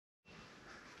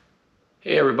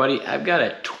Hey everybody, I've got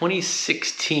a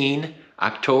 2016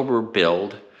 October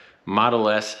build Model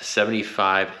S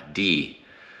 75D.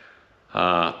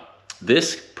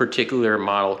 This particular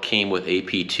model came with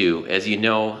AP2. As you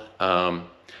know, a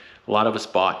lot of us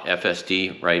bought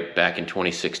FSD right back in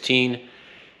 2016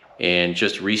 and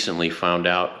just recently found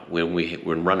out when we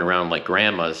were running around like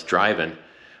grandmas driving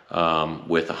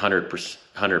with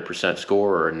 100%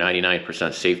 score or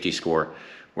 99% safety score,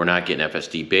 we're not getting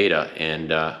FSD beta, and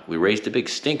we raised a big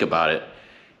stink about it,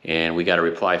 and we got a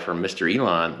reply from Mr.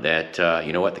 Elon that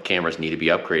you know what, the cameras need to be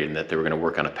upgraded and that they were going to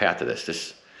work on a path to this.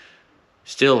 This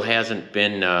still hasn't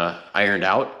been ironed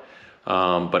out,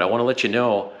 but I want to let you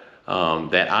know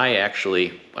that I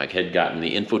actually had gotten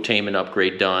the infotainment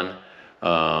upgrade done,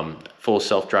 full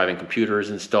self-driving computers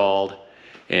installed,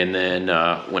 and then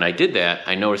when I did that,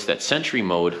 I noticed that Sentry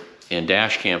mode and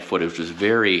dash cam footage was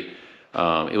very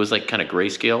it was like kind of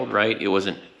grayscaled, right?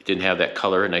 It didn't have that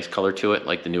color, a nice color to it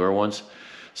like the newer ones.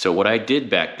 So what I did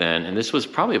back then, and this was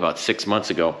probably about 6 months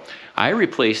ago, I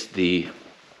replaced the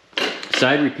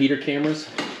side repeater cameras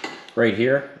right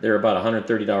here. They're about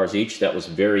 $130 each. That was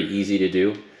very easy to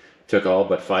do. Took all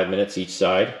but 5 minutes each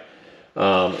side.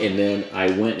 And then I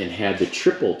went and had the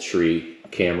triple tree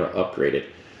camera upgraded.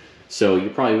 So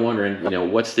you're probably wondering, you know,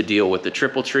 what's the deal with the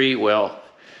triple tree? Well,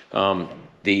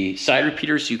 the side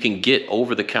repeaters you can get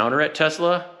over the counter at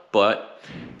Tesla, but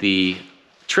the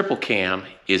triple cam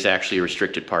is actually a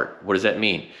restricted part. What does that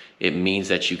mean? It means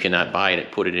that you cannot buy it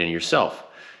and put it in yourself.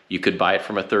 You could buy it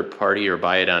from a third party or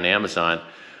buy it on Amazon.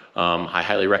 I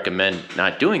highly recommend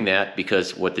not doing that,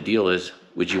 because what the deal is,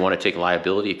 would you want to take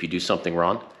liability if you do something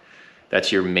wrong?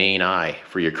 That's your main eye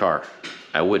for your car.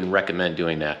 I wouldn't recommend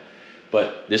doing that.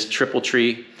 But this triple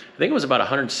tree, I think it was about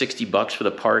 160 bucks for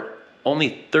the part.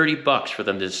 Only 30 bucks for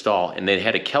them to install, and they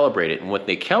had to calibrate it. And when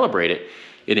they calibrate it,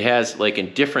 it has like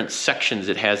in different sections,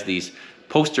 it has these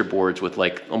poster boards with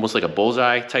like almost like a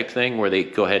bullseye type thing where they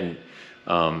go ahead and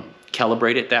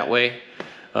calibrate it that way.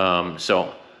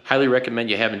 So highly recommend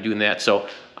you having doing that. So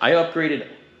I upgraded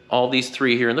all these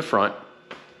three here in the front.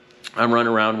 I'm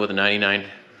running around with a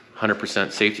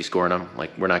 100% safety score, and I'm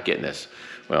like, we're not getting this.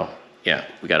 Well, yeah,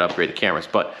 we got to upgrade the cameras.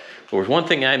 But there was one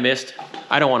thing I missed.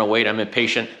 I don't want to wait. I'm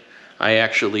impatient. I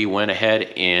actually went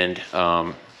ahead and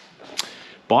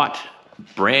bought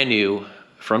brand new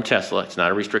from Tesla. It's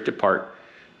not a restricted part.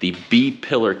 The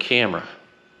B-pillar camera.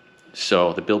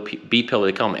 So the B-pillar,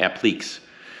 they call them appliques,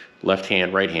 left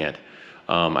hand, right hand.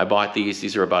 I bought these.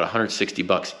 These are about 160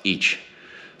 bucks each.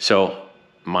 So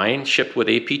mine shipped with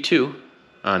AP2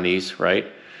 on these, right?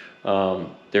 They're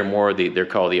called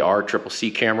the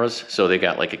RCCC cameras. So they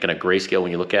got like a kind of grayscale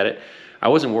when you look at it. I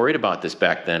wasn't worried about this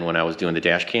back then when I was doing the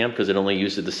dash cam, because it only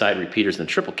used the side repeaters and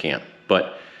the triple cam.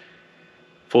 But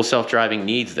full self-driving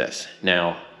needs this.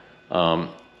 Now,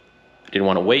 didn't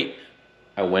want to wait.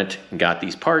 I went and got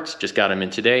these parts, just got them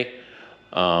in today.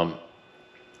 I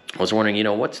was wondering, you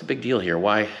know, what's the big deal here?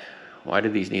 Why do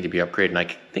these need to be upgraded? And I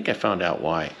think I found out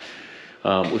why.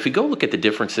 If we go look at the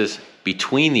differences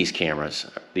between these cameras,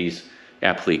 these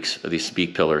appliques, or these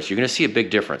speak pillars, you're going to see a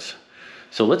big difference.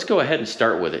 So let's go ahead and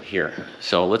start with it here.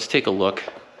 So let's take a look.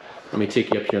 Let me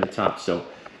take you up here on the top. So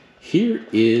here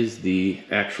is the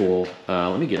actual,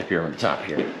 let me get up here on the top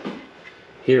here.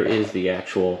 Here is the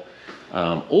actual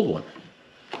old one.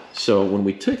 So when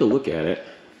we take a look at it,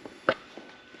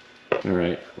 all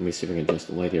right, let me see if I can adjust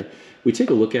the light here. We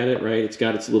take a look at it, right? It's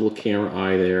got its little camera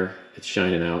eye there. It's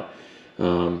shining out.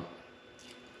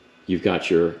 You've got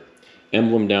your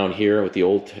emblem down here with the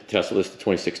old Tesla, this is the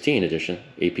 2016 edition,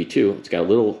 AP2. It's got a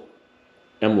little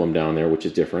emblem down there, which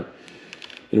is different.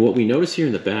 And what we notice here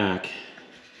in the back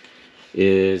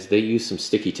is they use some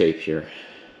sticky tape here,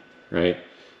 right,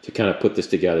 to kind of put this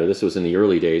together. This was in the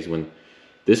early days when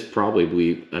this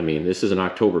probably, I mean, this is an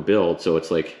October build, so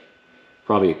it's like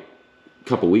probably a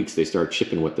couple weeks they started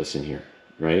shipping with this in here,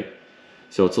 right?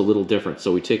 So it's a little different.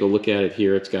 So we take a look at it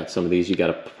here. It's got some of these. You got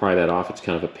to pry that off. It's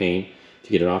kind of a pain to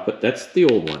get it off, but that's the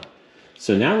old one.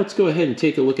 So now let's go ahead and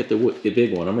take a look at the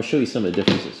big one. I'm going to show you some of the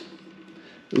differences.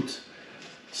 Oops.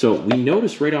 So we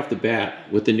notice right off the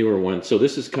bat with the newer one, so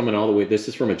this is coming all the way, this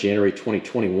is from a January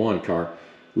 2021 car.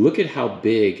 Look at how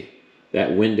big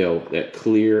that window, that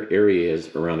clear area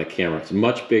is around the camera. It's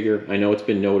much bigger. I know it's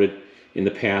been noted in the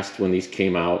past when these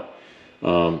came out.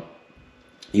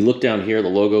 You look down here, the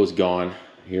logo is gone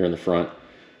here in the front.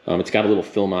 It's got a little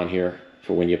film on here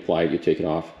for when you apply it, you take it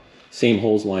off. Same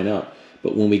holes line up.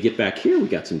 But when we get back here, we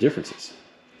got some differences.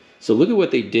 So look at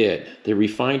what they did. They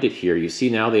refined it here. You see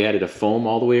now they added a foam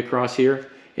all the way across here,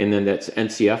 and then that's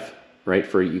NCF, right,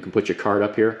 for you can put your card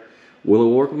up here. Will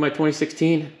it work with my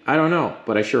 2016? I don't know,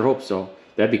 but I sure hope so.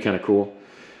 That'd be kind of cool.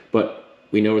 But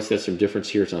we noticed that some difference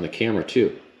here is on the camera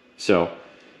too. So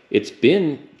it's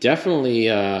been definitely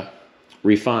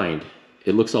refined.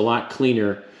 It looks a lot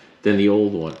cleaner than the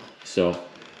old one. So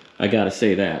I gotta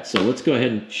say that. So let's go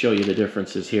ahead and show you the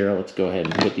differences here. Let's go ahead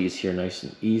and put these here nice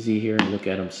and easy here and look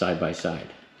at them side by side.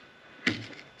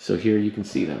 So here you can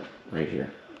see them right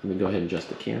here. Let me go ahead and adjust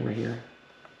the camera here.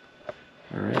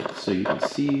 All right, so you can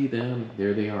see them.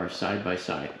 There they are, side by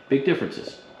side. Big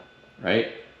differences,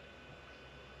 right?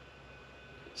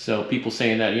 So people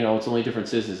saying that, you know, what's the only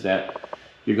difference is that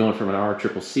you're going from an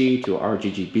RCCC to a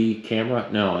RGGB camera.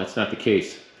 No, that's not the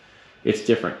case. It's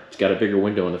different. It's got a bigger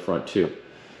window in the front too.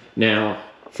 Now,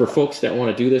 for folks that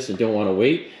want to do this and don't want to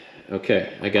wait,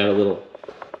 okay, I got a little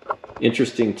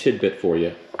interesting tidbit for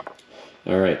you.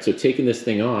 All right, so taking this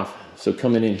thing off, so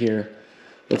coming in here,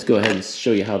 let's go ahead and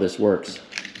show you how this works.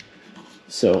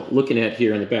 So looking at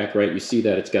here in the back, right, you see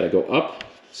that it's got to go up,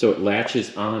 so it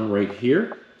latches on right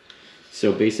here.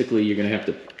 So basically you're going to have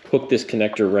to hook this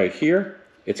connector right here.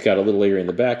 It's got a little area in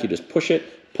the back. You just push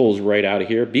it, pulls right out of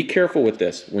here. Be careful with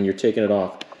this when you're taking it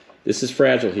off. This is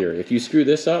fragile here. If you screw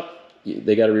this up,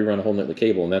 they got to rerun a whole nother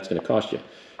cable, and that's going to cost you.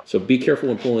 So be careful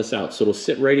when pulling this out. So it'll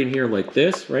sit right in here like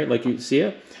this, right, like you see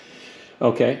it.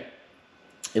 Okay.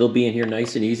 It'll be in here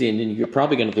nice and easy, and then you're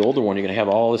probably going to, the older one, you're going to have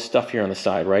all this stuff here on the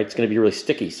side, right? It's going to be really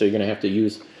sticky, so you're going to have to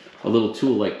use a little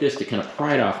tool like this to kind of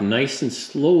pry it off nice and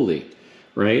slowly,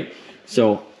 right?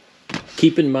 So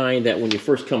keep in mind that when you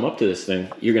first come up to this thing,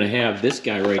 you're going to have this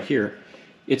guy right here.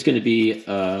 It's going to be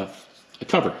a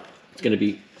cover. It's going to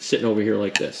be sitting over here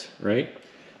like this, right?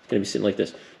 It's going to be sitting like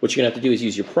this. What you're going to have to do is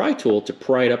use your pry tool to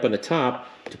pry it up on the top,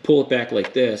 to pull it back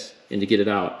like this, and to get it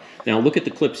out. Now look at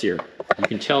the clips here. You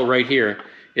can tell right here,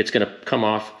 it's going to come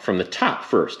off from the top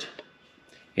first.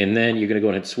 And then you're going to go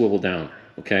ahead and swivel down,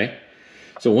 okay?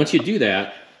 So once you do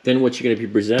that, then what you're going to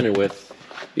be presented with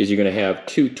is you're going to have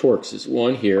two Torxes,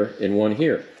 one here and one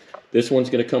here. This one's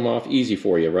going to come off easy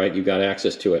for you, right? You've got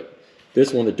access to it.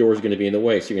 This one, the door's going to be in the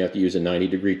way, so you're going to have to use a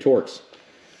 90-degree Torx.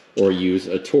 Or use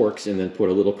a Torx and then put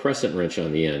a little crescent wrench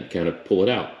on the end, kind of pull it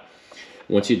out.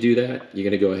 Once you do that, you're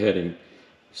going to go ahead and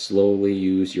slowly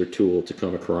use your tool to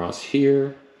come across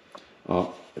here,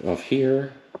 off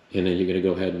here, and then you're going to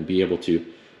go ahead and be able to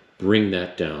bring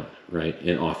that down, right?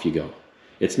 And off you go.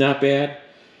 It's not bad.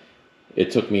 It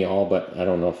took me all but, I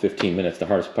don't know, 15 minutes. The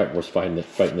hardest part was fighting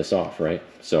this off, right?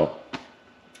 So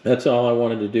that's all I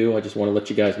wanted to do. I just want to let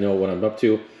you guys know what I'm up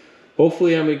to.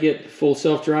 Hopefully I'm going to get full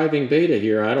self-driving beta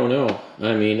here. I don't know.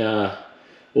 I mean,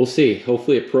 we'll see.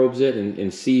 Hopefully it probes it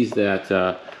and sees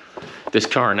that this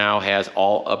car now has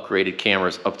all upgraded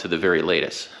cameras up to the very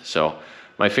latest. So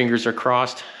my fingers are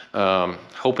crossed,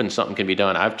 hoping something can be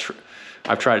done. I've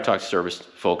tried to talk to service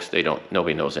folks.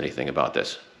 Nobody knows anything about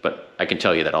this. But I can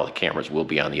tell you that all the cameras will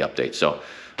be on the update. So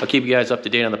I'll keep you guys up to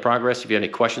date on the progress. If you have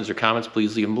any questions or comments,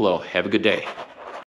 please leave them below. Have a good day.